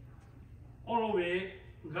 All the way,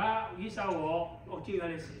 God is our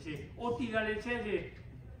Otigale,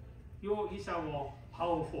 you is our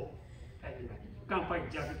powerful. Can't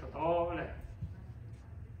fight just at all.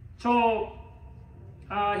 So,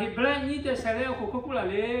 he bled me the Saleo Coca-Cola,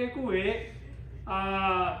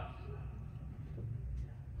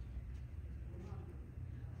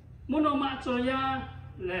 Monomatsoya,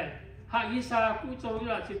 le, Hagisa,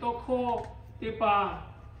 Kutoya, Titoko, Tipa,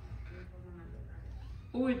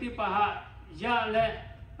 Uitipa, Yale,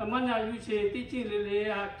 Amana Yuche,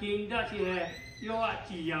 Titile, King Dachi,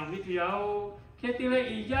 Yoachi, Yamitiao,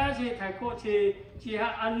 Ketile, Ijazi, Taikoche,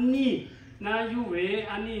 Chia Ani, Na Yue,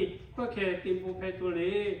 Ani, Poke, Timpo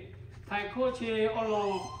Petole, Taikoche,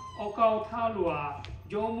 Olo. Okao Talua,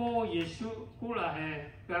 Jomo Yesu Kula,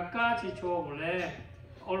 Gakachi Chobole,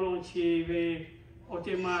 Olonchi,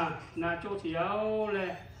 Otema, Nacho Tiao,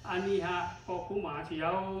 Aniha, Okuma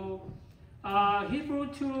Tiao. Hebrew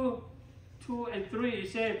 2 and 3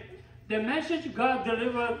 said, the message God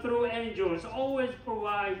delivered through angels always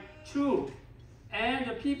provide truth, and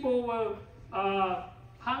the people were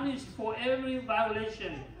punished for every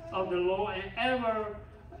violation of the law and ever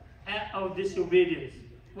act of disobedience.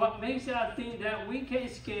 What makes us think that we can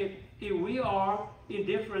escape if we are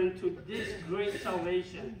indifferent to this great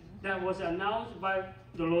salvation that was announced by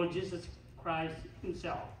the Lord Jesus Christ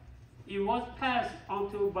himself? It was passed on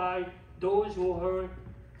to by those who heard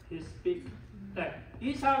his speak.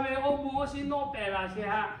 Israel almost no better,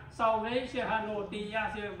 salvation had no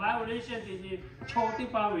violation is choti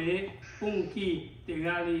pawe, punki,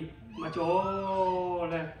 tigali, macho,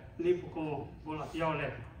 lipuko,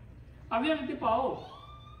 volatiole. Avian tipo.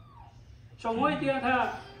 So what is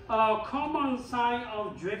a common sign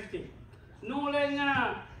of drifting? No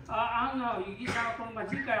lenga, anga, isa from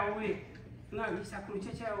Majika away, no, isa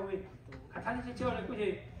Kucha away. Katani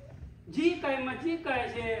Chole, Jika Majika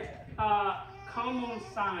is a common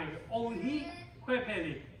sign, or he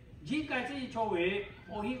quepeli. Jika is away,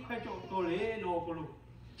 or he quetole, no blue.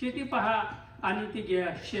 Chitipaha,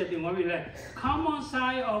 Anitiga, shedding away. Common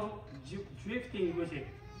sign of drifting, was it?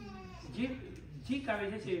 Jika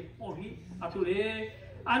is oh he atule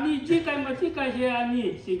ani jika majika je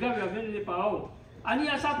ani sigaga venle pao ani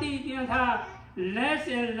asati tianta less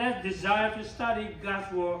and less desire to study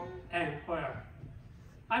God's word and prayer.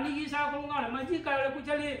 Ani isa ko nga majika le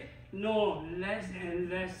kuchali no less and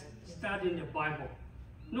less studying the Bible.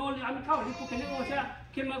 No, I'm telling you, can you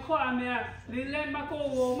khi mà có anh em lên mà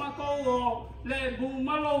có lên bùn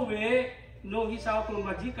mà lâu về nó khi sao cũng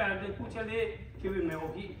mà chỉ cả để phụ trợ để khi mình mới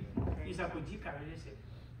ok khi sao cũng chỉ cả để sẽ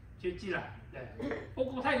chỉ chỉ là đấy ô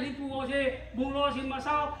có thấy lý phụ chứ bùn lo thì mà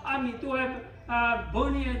sao anh mình tôi bữa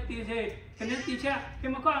nay thì thế cái này thì chứ khi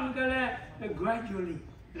mà có anh cái là gradually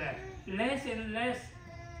đấy less and less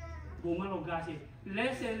bùn mà lâu cái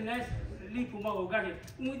less and less lý phụ mà lâu cái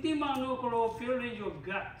người tí mà nó có feel in your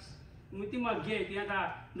guts người tí mà ghét thì anh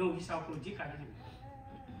ta nó khi sao cũng chỉ cả để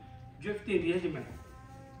drifting đi hết mà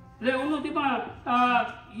le ono tipa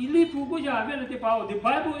ili pugo ja vele tipa the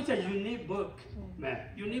Bible is a unique book man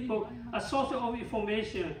unique book a source of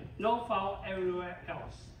information not found everywhere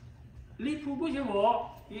else li pugo je wo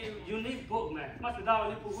unique book man ma su da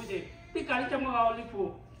li pugo je ti ka li cha ma li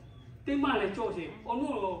pu ti ma le cho je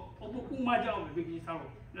ono obu ku ma ja o bi ki sa lo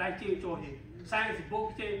lai ti cho je science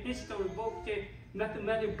book je history book je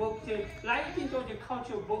mathematics book je lai ti cho je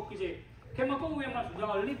culture book je ke ma ko we ma su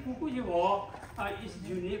da li pugo je wo is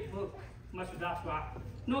unique book Masudas wa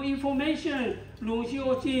no information lu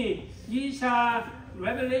xiu ji yi sa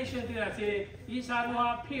revelation de la se yi sa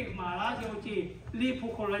no pig ma la xiu ji li pu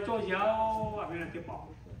ko la zhou jiao a bi de bao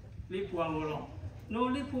li pu ang lo no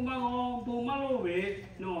li pu ma ngo bu ma lo we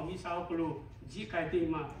no yi sa ko lu ji kai de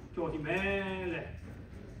ma zhou ji me le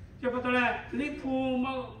je pa to le li pu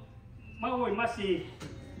ma wo ma si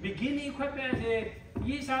beginning kwe pe se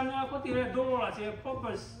yi sa no ko ti le do lo la se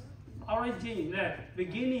purpose origin, the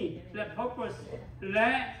beginning, the purpose,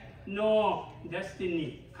 the no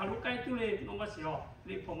destiny. Kalau kait tu le nombor siapa,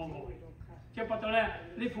 le pemahu. Cepat le,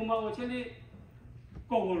 le pemahu cili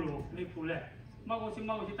kau lu, le pule. Mahu si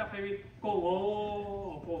tak pergi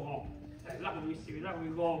kau. Lagu misi,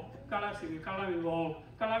 lagu gong, kalau gong,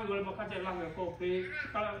 kalau boleh makan cek lagu kopi,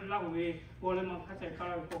 kalau lagu boleh makan cek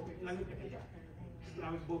kalau kopi, lagu kerja,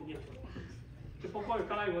 lagu buku. Pokoknya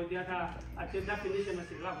kalau dia ada definition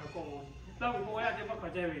masih lagu kau, lagu kau ada apa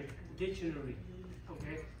kerja dictionary,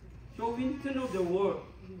 okay? So we need to know the word.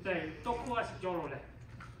 Then toko asal jauh le.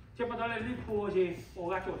 Cepat dah lipu je,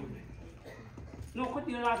 orang jauh ni. No kau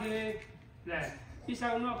tidak lagi le.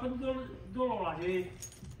 Isau no kau dulu lagi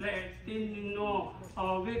le. Tin no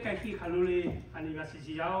we kaki kalau le, ani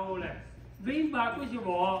kasih jauh le. Wimba kau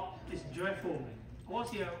siapa is dreadful. Kau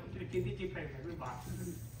siapa kini cipai wimba.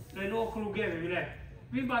 Le no kru gave le.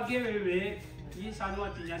 Wimba gave we. Isau no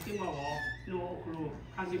tiada timbang no kru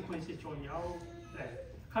consequences jauh le.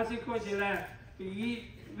 Consequences le.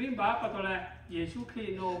 Wimba patut le. Yesus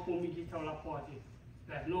Kristus no bumi kita lapor je.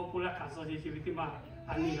 Le no pula kasar je kita mah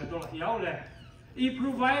ani kita lah jauh le. It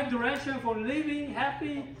provides direction for living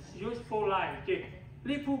happy, useful life. Je.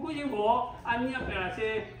 Lipu ko je wo ani apa lah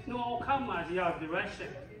se no okam aja direction.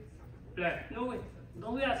 Le no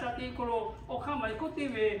no ya sati kalau okam aja kau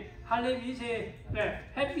tiba halebi se le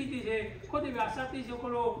happy ti se kau tiba sati se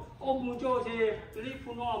kalau omujo se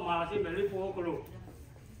lipu no ama se lipu kalau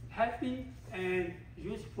happy and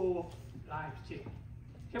useful life je.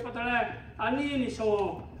 Cepat lah, ani ni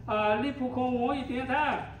so lipu kau mau itu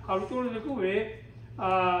ya kalau tu le kau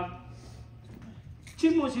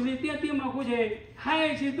cuma sini tiap aku je,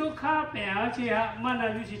 hai situ kah pea je mana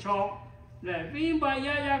yusi cok, le bimba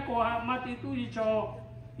ya kau mati tu si cok,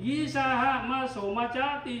 isa ha masuk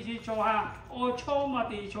macam ti si cok ha, o cok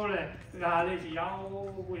mati cok le, gale si yau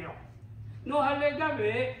buyo. No hale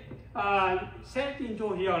gabe setting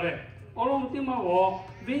tu hiya le, orang tu mau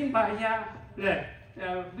bimba ya le,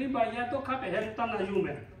 bimba ya tu kah pea tanah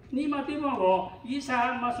yume, ni mati mau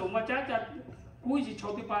isa masuk macam kui si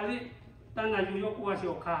cok di balik. Tanah yuyo kuah si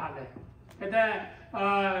okah le. Kata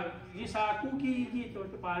isa kuki gitu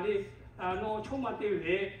tu balik no cuma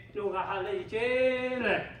tiwe no kahale je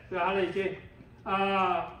le kahale je.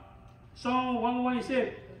 Psalm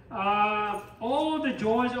 116 all the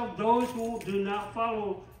joys of those who do not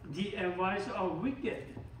follow the advice of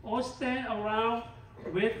wicked or stand around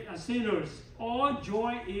with sinners or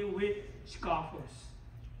join in with scoffers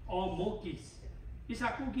or monkeys.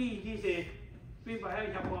 Isa kuki gitu. We bahaya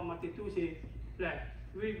jauh mati tu si, le,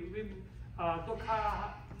 we dokha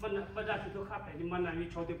mana tu dokha pe, mana ni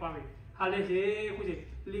chote pawe, hale si, kusi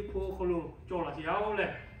lipu kalau jola jauh le,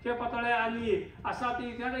 siapa tahu le ani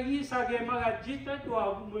asati kalau isa ke maga jita tu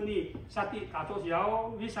aku ni sati kato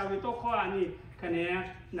jauh, isa we dokha ani kena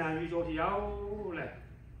na jauh jauh le,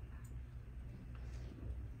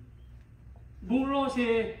 bulo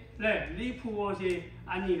si le lipu si.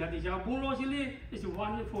 Ani kata dia, bulan sini is a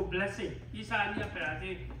wonderful blessing. Isa ani apa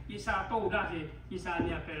lagi? Isa tahu dah sih. Isa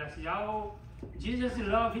ani apa lagi? Jauh. Jesus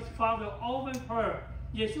love his father over her.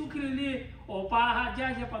 Yesus Kristus opa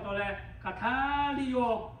haja siapa tahu le kata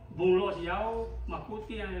dia bulan jauh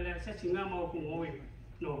makuti yang le sehingga mau kumoi.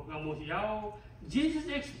 No, Jesus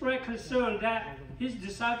expressed concern that his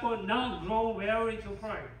disciples now grow weary to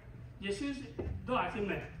pray. Jesus do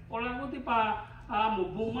asime. Ola ko tipa mo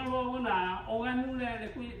bung malo na ogan nu le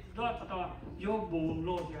ku do pato yo bung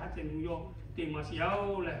lo si haten yo ti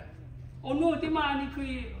masiao le. Ono ti ma ni ku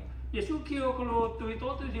Jesus kio ko to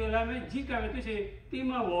to la me jika me to se ti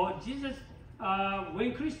ma wo Jesus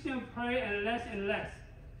when Christians pray and less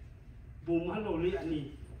bung malo li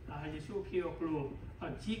ani Jesus kio ko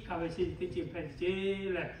jika me se ti pe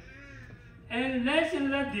le. And less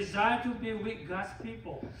desire to be with God's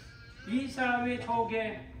people. Isa we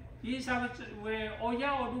toge, Isa we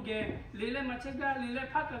oya oduge, lile machega, lile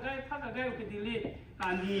pakagai ukidili,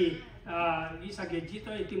 ani Isa ge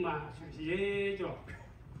jito itima sujejo.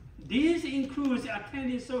 This includes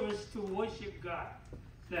attending service to worship God.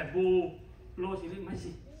 Le bu lo sili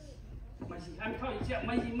masi, I'm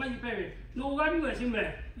talking masi baby. No one was in me.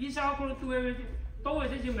 Isa ko tuwe to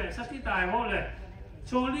is in me. Sati tai hole.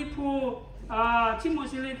 So li pu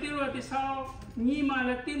Timothy le tiro ti sao ni ma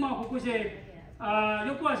le tima hukuse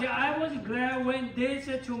I was glad when they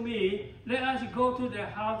said to me, let us go to the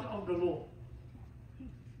house of the Lord.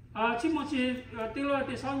 Timothy tiro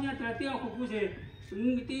ti sao nya te tiro hukuse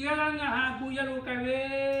ti ga nga ha bu ya lu ka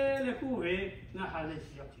we le ku we nga ha le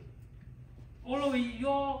si chi. Olo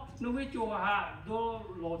yo no we jo ha do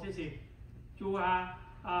lo te se jo ha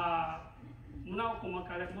muna ko ma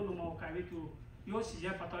ka le mo no ma ka we tu yo si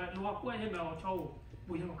ya pato no wa kwa ye ba o chou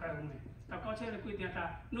bu ye ka me ta ko che le ku ti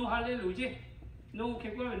ta no hallelujah no ke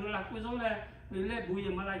ko no la ku zo le bu ye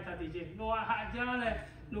ma lai ta ti je no ha ja le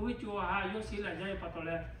no wi chu ha yo si la ja pato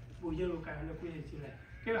le bu ye lo ka le ku ye chi le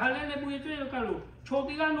ke hallelujah bu ye chu ka lo cho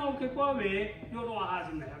ti ga no ke ko we yo no ha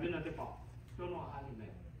si me ha bi na te pa yo no ha ni me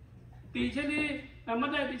ti che ni ma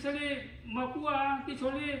da ti che ni ma ku a ti cho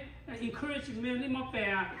ni encourage me ni ma pe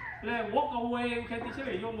le walk away ke ti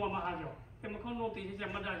che yo no ma ha yo ke ma ko no ti che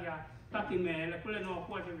ma da ya ta ti me le ko le no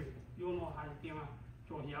ko che yo no ha ti ma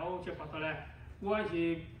cho yao che pa le wa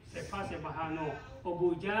ji se pa se ba ha no o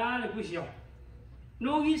bu ja le ku xiao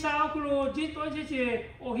no gi sa ko lo ji to che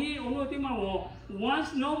o hi o no ti ma wo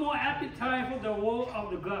once no more appetite for the word of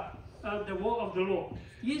the God the word of the Lord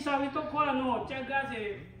yi sa vi to ko no cha ga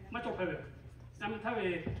se ma cho phe nam tha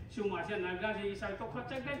ve su ma se na ga se yi sa to ko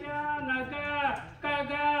cha ga na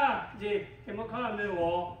ga je ke ma kha me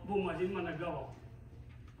wo bu ma ji ma na ga wo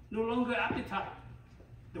no longer appetite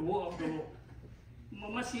the word of the Lord.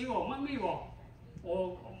 Ma si wo ma mi wo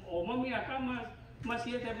o ma mi aka ma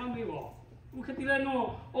si te ma mi wo u ke ti le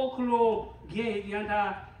no o klo ge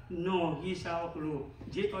yanda no yisa o klo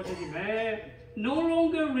je to je me no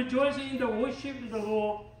longer rejoicing in the worship of the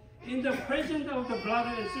Lord in the presence of the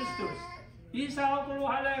brothers and sisters yisa o klo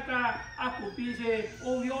hala ka aku pi se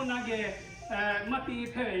o yo na ge ma ti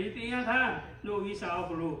phe ti ya tha no yisa o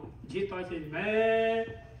klo je to je me.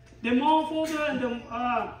 They move further and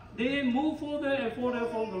they move further and further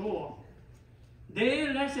from the Lord.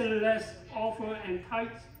 They less and less offer and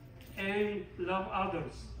tithe and love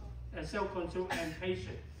others, and self-control and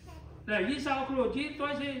patient. Like this, our clothes,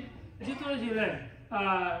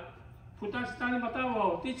 Putastani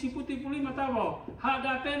matavo, Tichiputi puli matavo,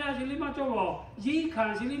 Hada pena silima chovo,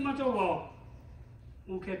 Yikan silima chovo.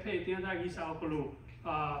 Okay, pay the other is our clothes.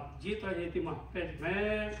 Jita Hetima, pet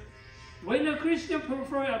man. When a Christian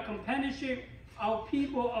prefer a companionship of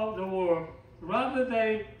people of the world rather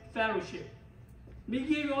than fellowship, me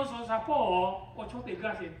give you also support or cho te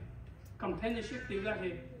gase companionship te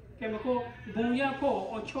gase kemako bunya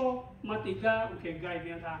ko o cho matiga uke gai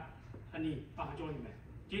dia ta ani pa jo ni me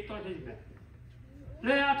jito je me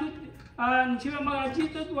le atu nchiwa ma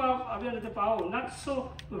jito tu avia te pao not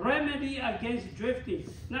so remedy against drifting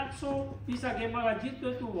not so isa ke ma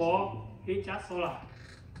jito tu wo he just sola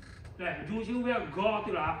le du ju we go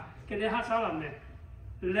tu la ke ne ha sa la me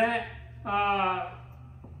le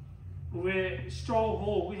we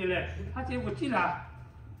stronghold we le ha che wo chi la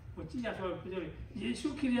wo chi ya so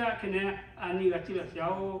Yesu kiria ke ne ani ga chi la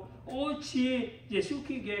xiao o chi Yesu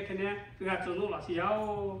ki ge ke ne ga zo no la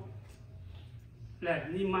xiao le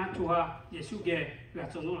ni ma chu ha Yesu ge ga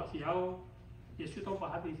zo no la xiao Yesu to pa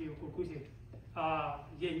ha ti ji ko ku se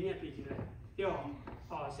ye ni ti ji le yo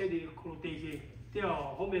se di ku ti ji tiêu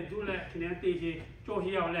hôm nay du lịch cái này tiền gì cho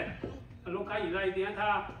hiểu này lúc cái gì lại tiền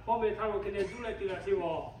tha hôm nay thao cái này du lịch thì là gì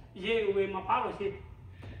bỏ ye về mà bảo rồi gì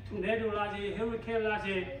chúng này du là gì hurricane là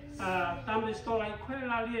gì tam cái store lại khơi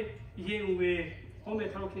là gì ye về hôm nay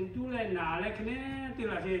thao cái du lịch nào lại cái này thì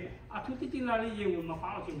là gì thu tí là gì ye về mà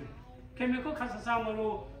bảo rồi gì cái mấy cái khách sạn mà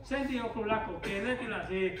lo xem thì ông là có cái này thì là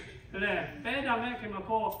gì này bây giờ mấy cái mà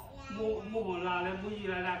có mua là mua gì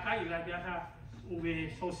là cái gì là giá tha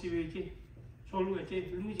về số gì vậy chứ 所以这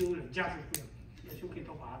路就人家是耶稣基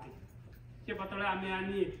督把的，这把到了阿妹安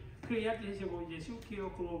尼，可以这些个耶稣基督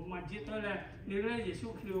嘛，接到了你了耶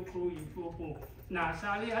稣基督有多不？那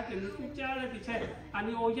啥哩还等你家了的车，安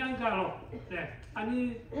尼欧阳家咯，嘞，安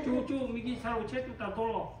尼就米基查罗车都打多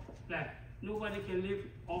咯，嘞 ，nobody can live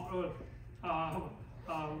on earth,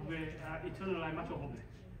 with eternal life 嘛做好没？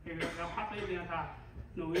个拍了一点他，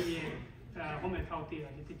弄一点后面掏地啊，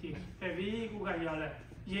这，但为古个要嘞，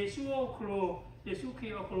耶稣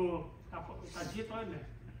基督他接到没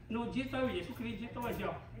？no 接到耶稣基督接到一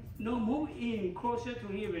下 ，no move in closer to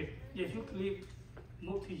him， 耶稣基督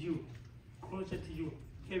move to you。closer to you,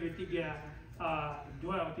 kami tiga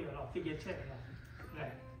dua atau tiga cek lah,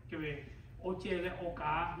 kami oce le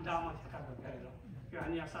oka dama cakap berkali lah.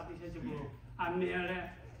 Kami asal itu juga ambil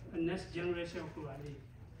le next generation tu ani,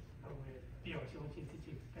 kami biar siapa cinta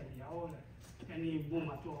kami jauh lah. Kami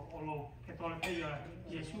buma tu orang ketol kaya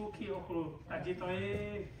Yesus kio kru tadi tu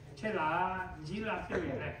cela jila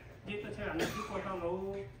kami le, jita cela nanti kota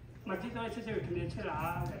lalu, macam tu cela kami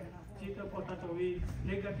cela. Jika kota Jawi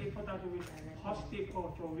negatif kota Jawi positif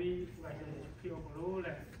kota Jawi wajah kio baru le,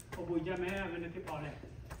 obu jamnya nanti boleh.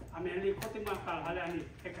 Ameli kota makal hal ini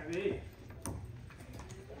kekali.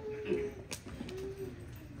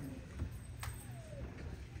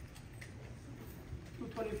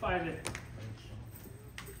 225 le.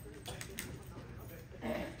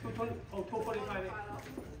 225 le.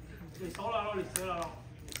 Ni solar lo.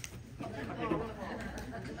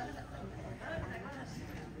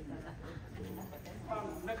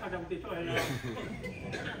 Mereka jam itu lah.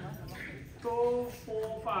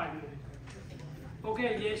 245.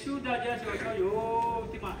 Okey, Yesus dah jadi seorang yo,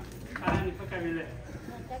 timah. Kalian ni pakai bila?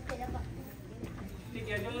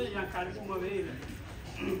 Tiga dulu yang kali semua bila.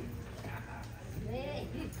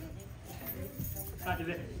 Kali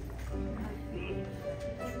bila.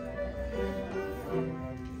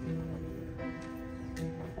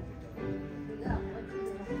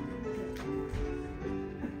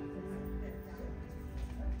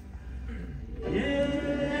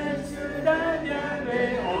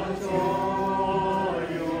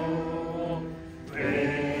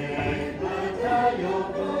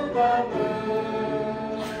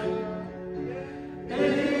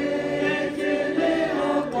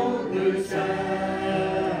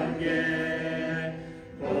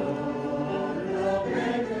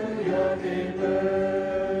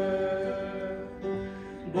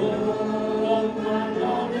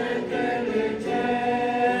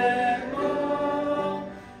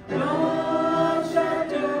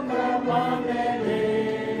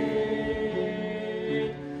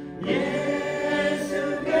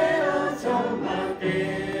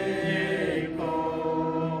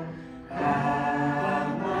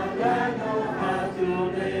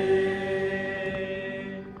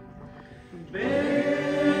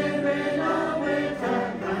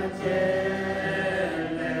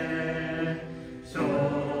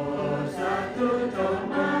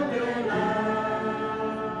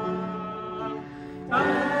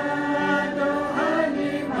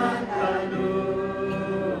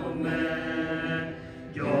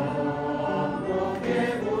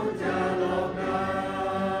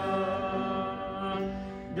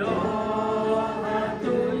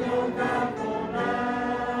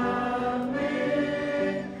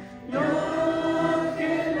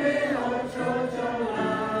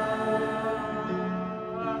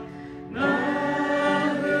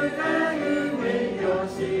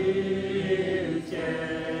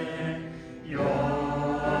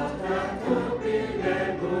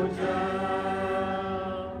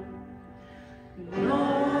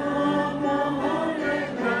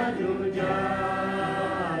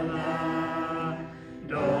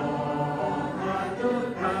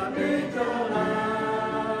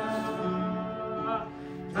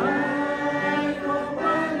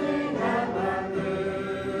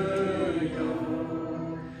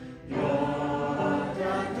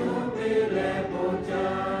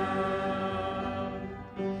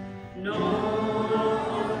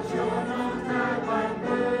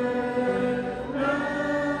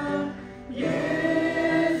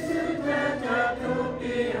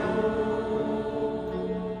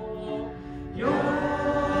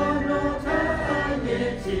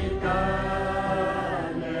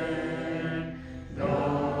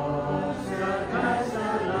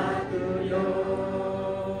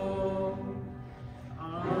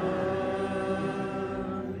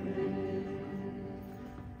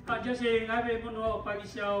 Jadi ngabe puno pagi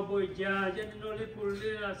siau boja jadi no le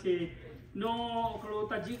pulih lah si no kalau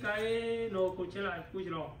taji kai no kucela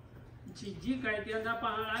kucelo ciji kai tiang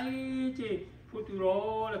dapat lain ci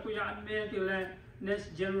futuro le kuya ame ti le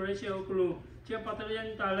next generation kalau chia bắt đầu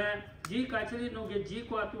yên ta lệ chỉ cái chỉ nó cái chỉ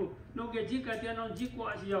qua tu nó cái chỉ cái tiền nó chỉ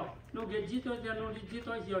qua xíu nó cái chỉ tôi tiền nó chỉ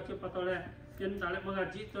tôi xíu chia bắt đầu lệ yên ta lệ mà cái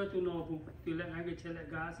chỉ tôi tu nó cũng từ lệ ngay cái chế lệ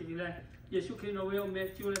gas thì lệ Yesu Christ nó yêu mẹ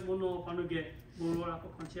chú lệ mono panu cái bùrù là có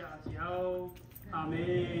con chia xíu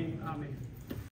Amen Amen